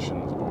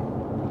convictions,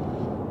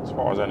 but as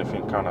far as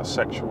anything kind of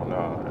sexual,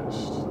 no,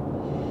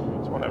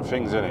 it's one of them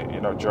things, isn't it? You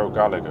know, Joe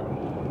Gallagher,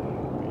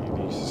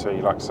 he used to say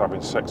he likes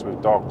having sex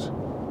with dogs.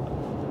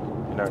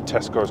 You know,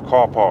 Tesco's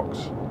car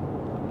parks.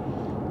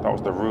 That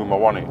was the rumour,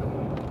 wasn't it?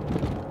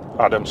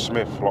 Adam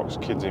Smith locks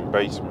kids in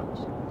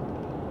basements.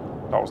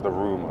 That was the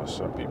rumour.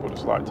 So people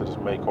just like to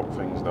just make up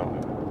things, don't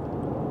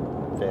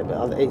they? fair,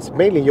 but it's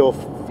mainly your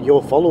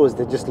followers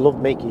that just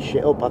love making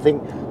shit up. I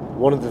think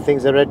one of the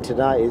things I read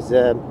tonight is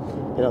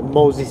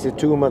Moses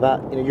Atuma,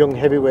 that young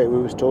heavyweight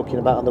we was talking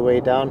about on the way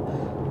down.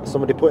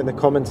 Somebody put in the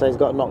comments that he's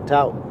got knocked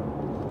out,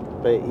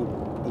 but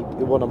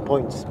he won on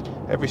points.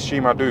 Every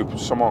stream I do,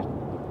 someone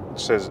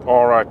says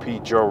R.I.P.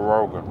 Joe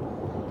Rogan,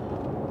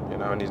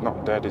 and he's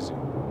not dead, is he?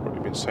 But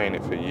they've been saying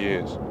it for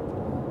years.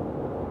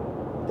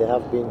 They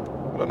have been.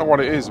 I don't know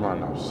what it is,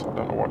 man. I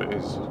don't know what it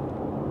is.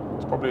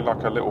 It's probably like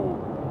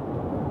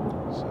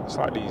it's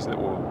like these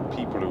little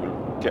people who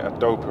get a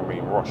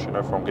dopamine rush,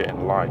 from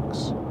getting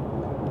likes.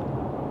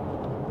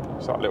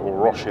 It's that little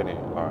rush in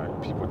it,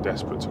 like people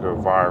desperate to go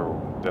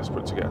viral,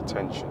 desperate to get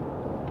attention.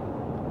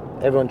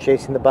 Everyone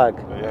chasing the bag.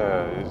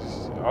 Yeah,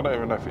 I don't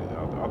even know if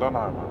I don't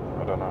know, man.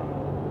 I don't know.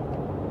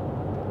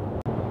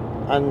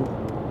 And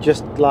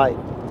just like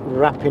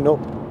wrapping up,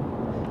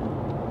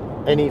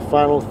 any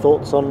final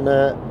thoughts on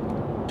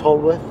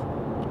Tolworth?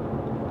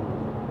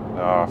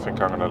 No, I think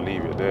I'm going to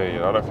leave it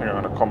there. I don't think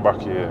I'm going to come back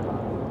here.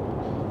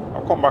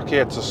 I'll come back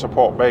here to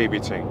support Baby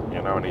Ting,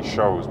 and his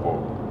shows, but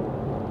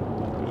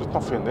there's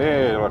nothing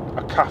there, like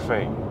a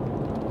cafe.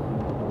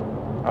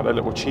 I had a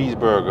little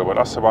cheeseburger, but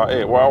that's about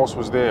it. What else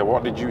was there?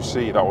 What did you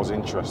see that was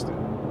interesting?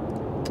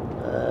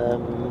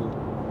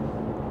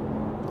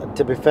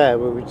 To be fair,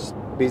 we were just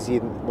busy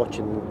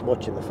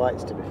watching the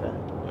fights, to be fair.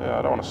 Yeah,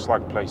 I don't want to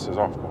slag places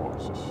off, but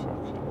it's just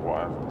fucking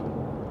whatever.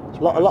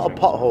 A lot of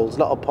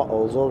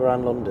potholes all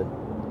around London.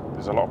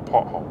 There's a lot of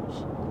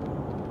potholes.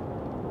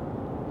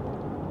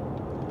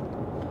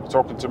 You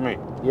talking to me?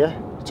 Yeah.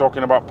 You're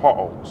talking about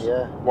potholes?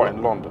 Yeah. What,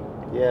 in London?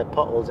 Yeah,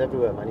 potholes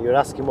everywhere, man. You were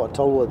asking what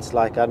Tolworth's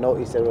like. I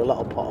noticed there were a lot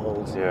of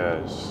potholes. Yeah,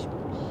 it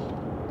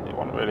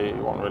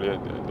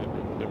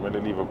didn't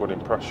really leave a good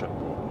impression.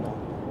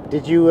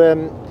 Did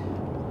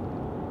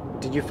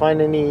you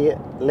find any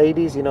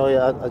ladies?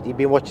 You've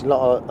been watching a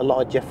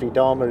lot of Jeffrey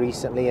Dahmer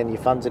recently, and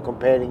your fans are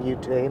comparing you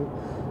to him,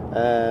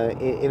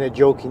 in a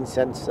joking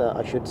sense,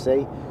 I should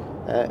say.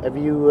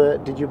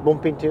 Did you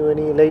bump into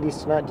any ladies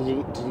tonight? Did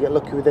you get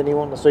lucky with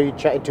anyone? I saw you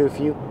chatting to a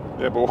few.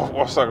 Yeah, but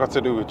what's that got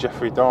to do with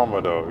Jeffrey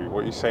Dahmer, though?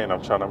 What are you saying?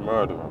 I'm trying to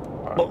murder him?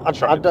 I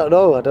don't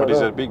know. But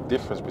there's a big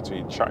difference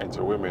between chatting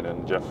to women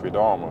and Jeffrey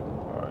Dahmer.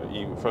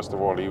 First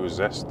of all, he was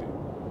zesty,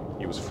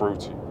 he was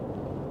fruity,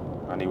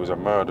 and he was a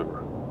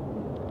murderer.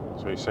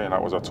 So you're saying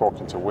that was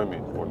talking to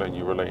women, but then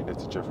you related it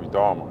to Jeffrey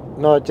Dahmer?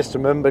 No, I just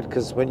remembered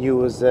because when you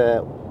was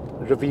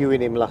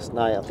reviewing him last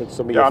night, I think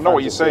some of your I know fans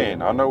what you're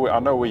saying. I know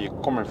where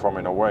you're coming from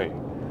in a way.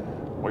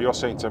 What you're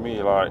saying to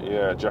me, like,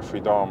 yeah,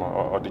 Jeffrey Dahmer,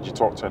 or did you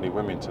talk to any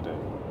women today?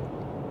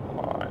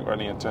 I ain't got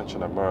any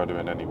intention of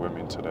murdering any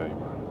women today,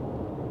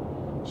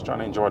 man. Just trying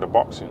to enjoy the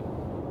boxing.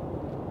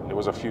 And there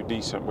was a few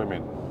decent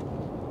women.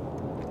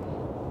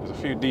 There's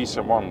a few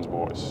decent ones,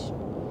 boys.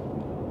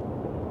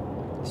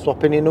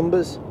 Swap any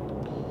numbers?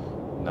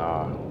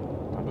 Nah,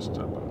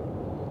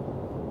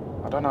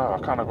 I don't know. I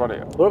kind of got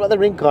it. What about the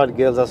ring card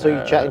girls? I saw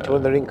you chatting to one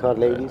of the ring card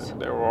ladies.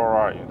 They were all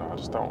right, I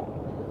just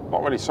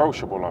not really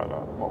sociable like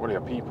that. Not really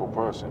a people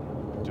person.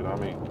 Do you know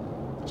what I mean?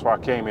 That's why I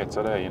came here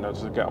today,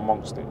 just to get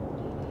amongst it.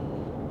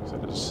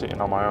 Instead of just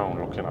sitting on my own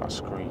looking at a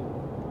screen.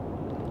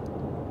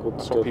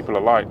 That's what people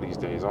are like these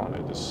days, aren't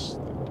they? Just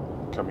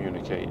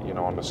communicate,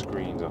 on the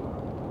screens and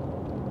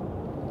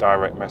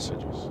direct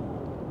messages.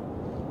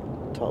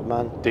 Top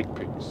man. Dick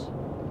pics.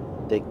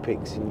 Dick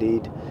pics,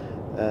 indeed.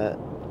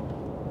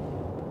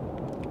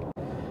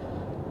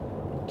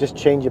 Just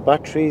change your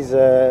batteries.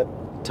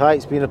 Ty,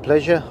 it's been a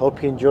pleasure.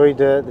 Hope you enjoyed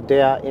the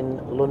day out in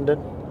London,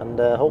 and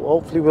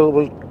hopefully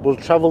we'll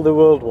travel the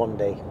world one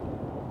day.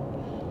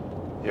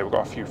 Yeah, we've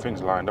got a few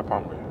things lined up,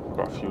 haven't we? We've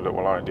got a few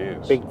little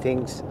ideas. Big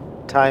things.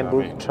 Time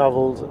book,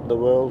 travels the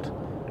world,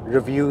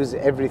 reviews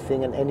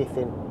everything and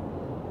anything.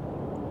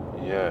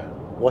 Yeah.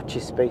 Watch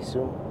your space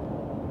soon.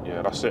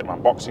 Yeah, that's it,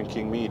 man. Boxing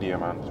King Media,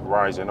 man, it's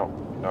rising up.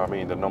 You know what I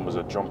mean? The numbers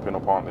are jumping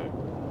up, aren't they?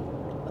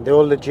 And they're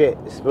all legit.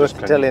 It's worth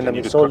telling them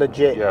it's all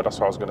legit. Yeah, that's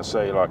what I was going to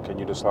say. Like, can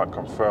you just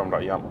confirm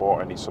that you haven't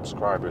bought any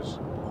subscribers?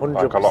 100%.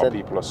 Like a lot of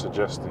people are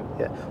suggesting.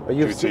 Yeah. Well,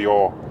 due to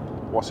your,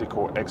 what's it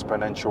called,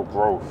 exponential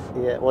growth.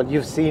 Yeah. Well,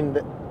 you've seen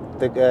the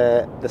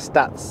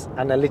stats,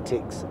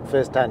 analytics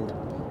firsthand,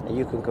 and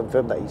you can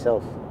confirm that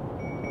yourself.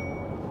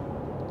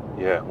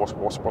 Yeah. What's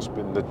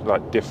been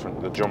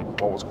different? The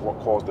jump. What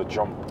caused the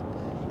jump?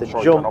 The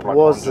jump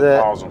was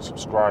 100,000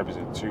 subscribers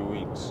in 2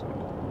 weeks.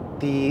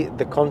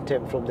 The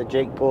content from the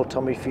Jake Paul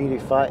Tommy Fury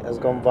fight has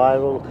gone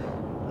viral,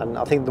 and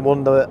I think one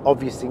of the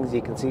obvious things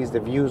you can see is the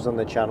views on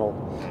the channel.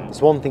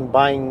 It's one thing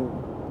buying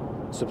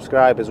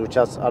subscribers, which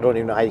I don't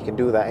even know how you can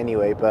do that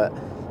anyway, but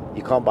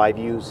you can't buy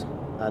views,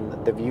 and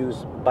the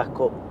views back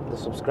up the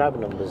subscriber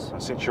numbers.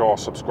 And since your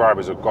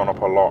subscribers have gone up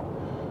a lot,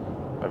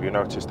 have you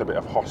noticed a bit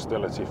of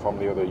hostility from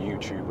the other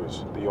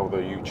YouTubers, the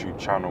other YouTube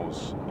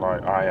channels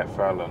like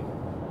IFL and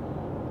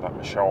like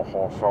Michelle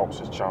Hall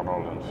Phelps'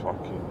 channel and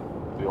fucking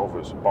the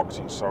others,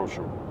 Boxing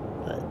Social?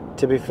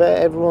 To be fair,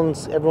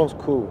 everyone's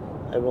cool.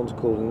 Everyone's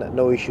cool.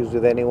 No issues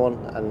with anyone,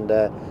 and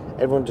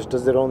everyone just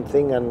does their own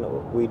thing, and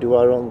we do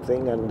our own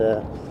thing, and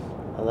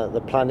And that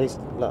the plan is,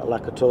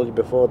 like I told you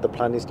before, the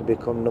plan is to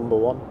become number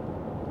one.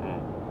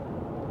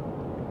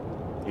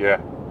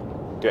 Yeah,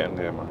 getting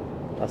there, man.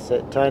 That's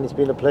it. Tyan, it's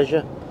been a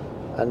pleasure,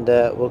 and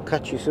we'll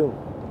catch you soon.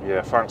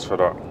 Yeah, thanks for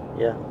that.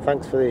 Yeah,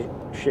 thanks for the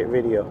shit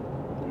video.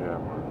 Yeah,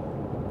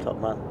 man. Top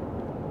man.